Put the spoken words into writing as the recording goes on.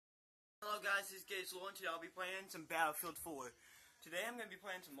guys, this is Gates Law, and today I'll be playing some Battlefield 4. Today I'm going to be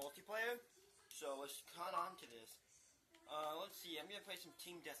playing some multiplayer, so let's cut on to this. Let's see, I'm going to play some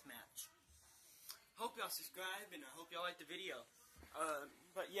Team Deathmatch. Hope y'all subscribe, and I hope y'all like the video.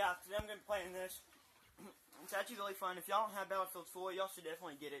 But yeah, today I'm going to be playing this. It's actually really fun. If y'all don't have Battlefield 4, y'all should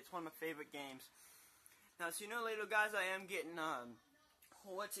definitely get it. It's one of my favorite games. Now, sooner or later, guys, I am getting,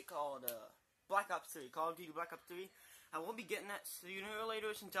 what's it called, Black Ops 3, Call of Duty Black Ops 3. I will be getting that sooner or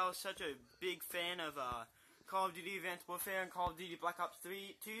later since I was such a big fan of Call of Duty Advanced Warfare and Call of Duty Black Ops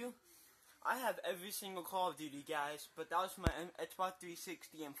 3 too. I have every single Call of Duty, guys, but that was my Xbox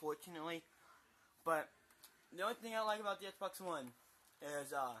 360, unfortunately. But the only thing I like about the Xbox One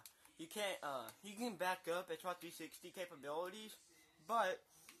is you can back up Xbox 360 capabilities, but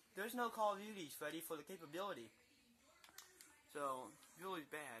there's no Call of Duties ready for the capability. So really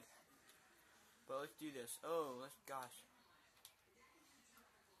bad. But let's do this. Oh, gosh.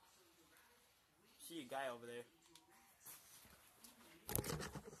 See a guy over there.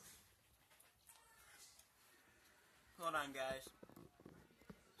 Hold on, guys.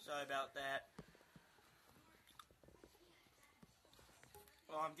 Sorry about that.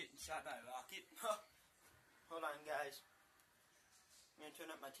 Oh, I'm getting shot by a rocket. Hold on, guys. I'm going to turn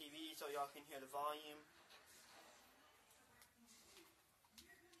up my TV so y'all can hear the volume.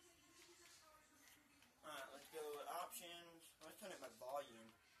 Alright, let's go with options. Let's turn up my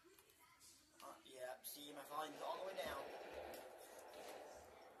volume. Yeah, see, my volume's all the way down.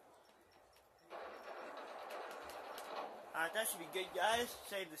 Alright, that should be good, guys.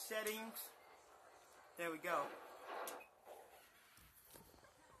 Save the settings. There we go.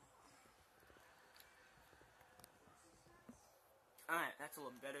 Alright, that's a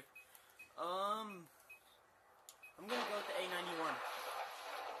little better. I'm gonna go with the A91.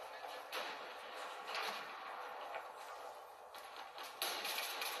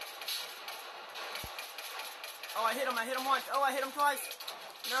 Oh, I hit him once. Oh, I hit him twice.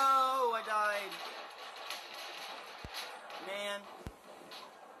 No, I died. Man.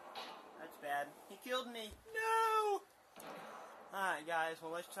 That's bad. He killed me. No! Alright, guys,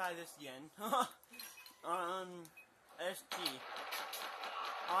 well, let's try this again. ST.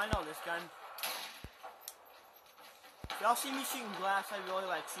 Oh, I know this gun. If y'all see me shooting glass, I really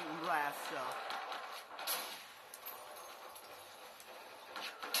like shooting glass, so.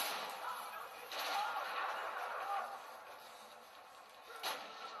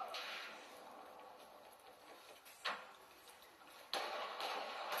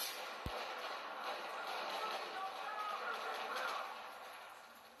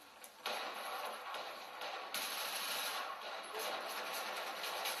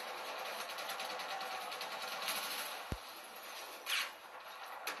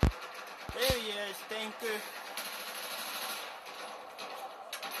 There he is, stinker.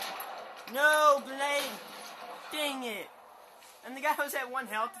 No, Blade! Dang it! And the guy was at 1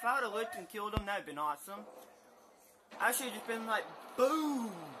 health. If I would have looked and killed him, that would have been awesome. I should have just been like,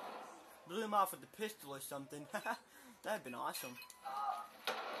 boom! Blew him off with the pistol or something. That would have been awesome.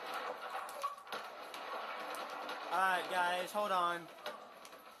 Alright, guys, hold on.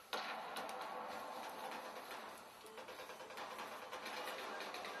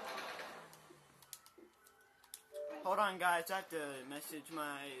 Hold on, guys, I have to message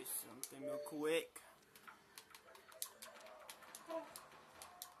my something real quick.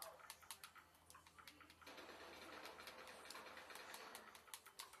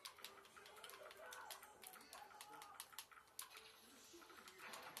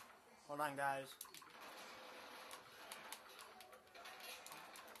 Hold on, guys.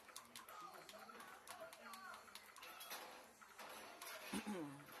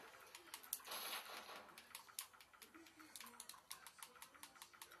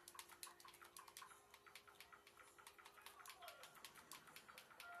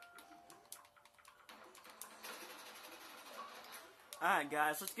 Alright,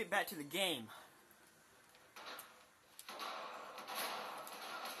 guys, let's get back to the game.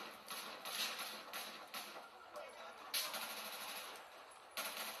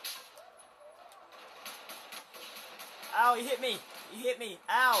 Ow, he hit me. He hit me.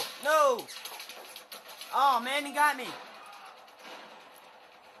 Ow. No. Oh, man, he got me.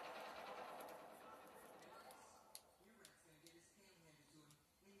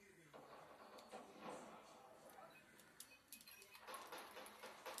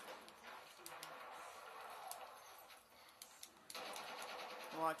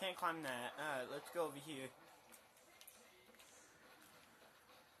 Well, I can't climb that. Alright, let's go over here.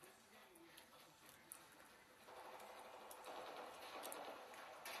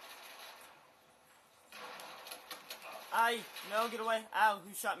 Aye, no, get away. Ow,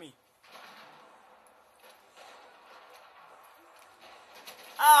 who shot me?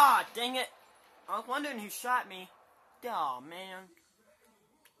 Ah, dang it. I was wondering who shot me. Aw, man.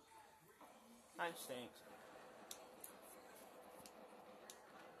 That stinks.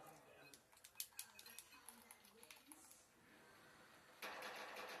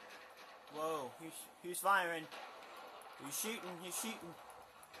 Whoa, he's firing. He's shooting, he's shooting.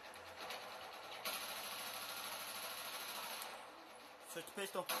 Switch the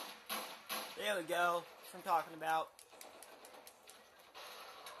pistol. There we go. That's what I'm talking about.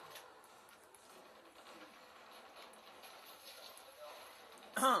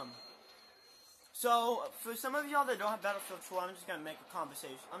 So, for some of y'all that don't have Battlefield 4, I'm just gonna make a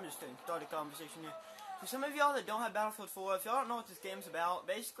conversation. I'm just gonna start a conversation here. For some of y'all that don't have Battlefield 4, if y'all don't know what this game's about,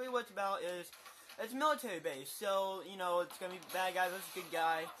 basically what it's about is, it's military based. So, you know, it's gonna be bad guy versus good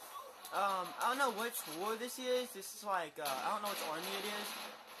guy. I don't know which war this is. This is like, I don't know which army it is.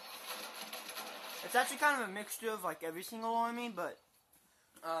 It's actually kind of a mixture of like every single army, but,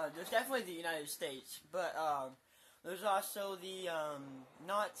 there's definitely the United States. But, there's also the,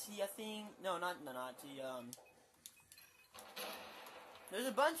 Nazi, I think. No, not the Nazi, there's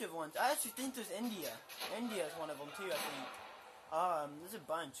a bunch of ones. I actually think there's India. India is one of them too, I think. There's a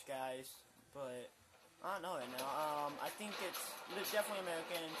bunch, guys. But, I don't know right now. I think there's definitely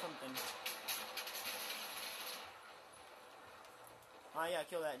American and something. Oh yeah,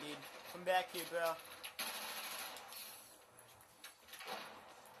 kill that dude. Come back here, bro.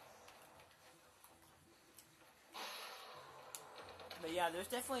 But yeah, there's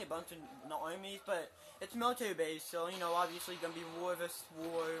definitely a bunch of armies, but it's military based, so, you know, obviously gonna be war versus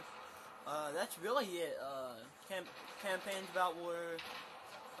war. That's really it. Campaigns about war.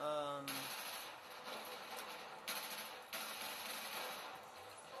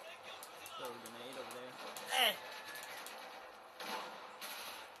 Throw a grenade over there. Eh!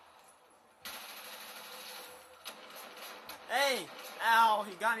 Hey! Ow!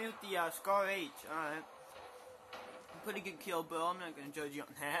 He got me with the Scar H. Alright. Pretty good kill, bro. I'm not gonna judge you on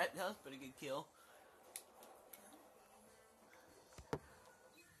that. That was a pretty good kill.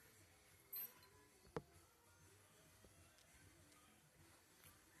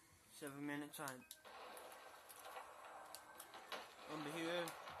 Seven minutes on. Over here.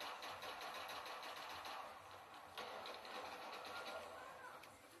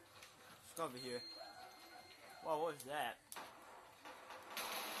 Let's go over here. Wow, what was that?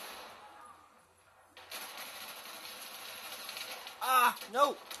 Ah,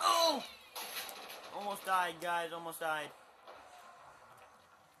 no! Oh! Almost died, guys. Almost died.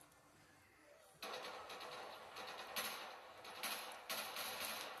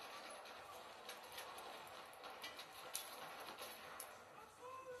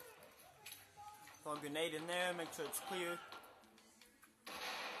 Throw a grenade in there. Make sure it's clear.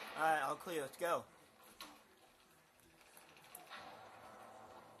 Alright, I'll clear. Let's go.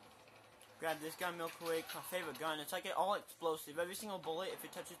 Grab this gun real quick. My favorite gun. It's like all explosive. Every single bullet, if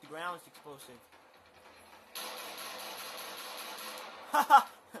it touches the ground, it's explosive. Haha!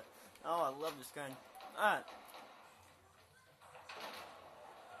 Oh, I love this gun. Alright.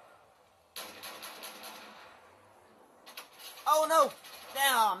 Oh no!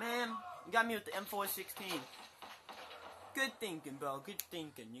 Nah, man. You got me with the M416. Good thinking, bro. Good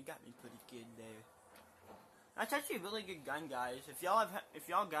thinking. You got me pretty good there. That's actually a really good gun, guys. If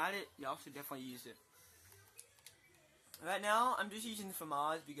y'all got it, y'all should definitely use it. Right now, I'm just using the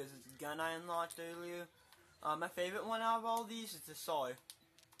FAMAS because it's a gun I unlocked earlier. My favorite one out of all these is the SAR.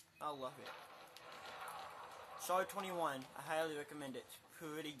 I love it. SAR 21. I highly recommend it. It's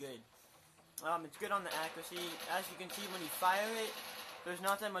pretty good. It's good on the accuracy. As you can see, when you fire it, there's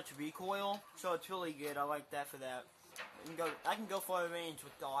not that much recoil, so it's really good. I like that for that. I can go far range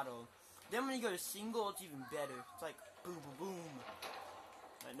with the auto. Then when you go to single, it's even better. It's like boom, boom, boom.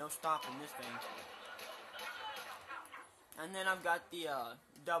 Like no stopping this thing. And then I've got the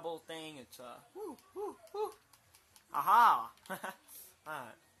double thing. It's woo, woo, woo. Aha!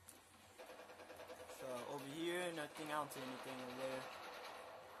 Alright. So over here, nothing else, anything over there.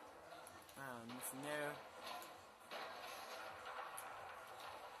 Nothing there.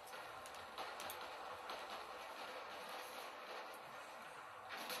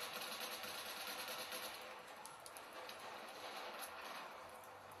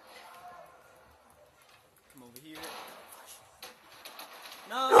 Come over here.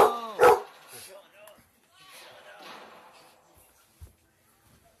 No! Shut up.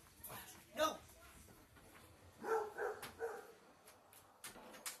 No!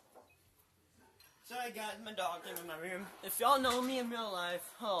 Sorry guys, my dog came in my room. If y'all know me in real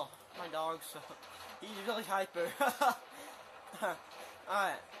life, oh, my dog's he's really hyper.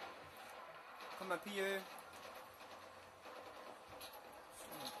 Alright. Come up here.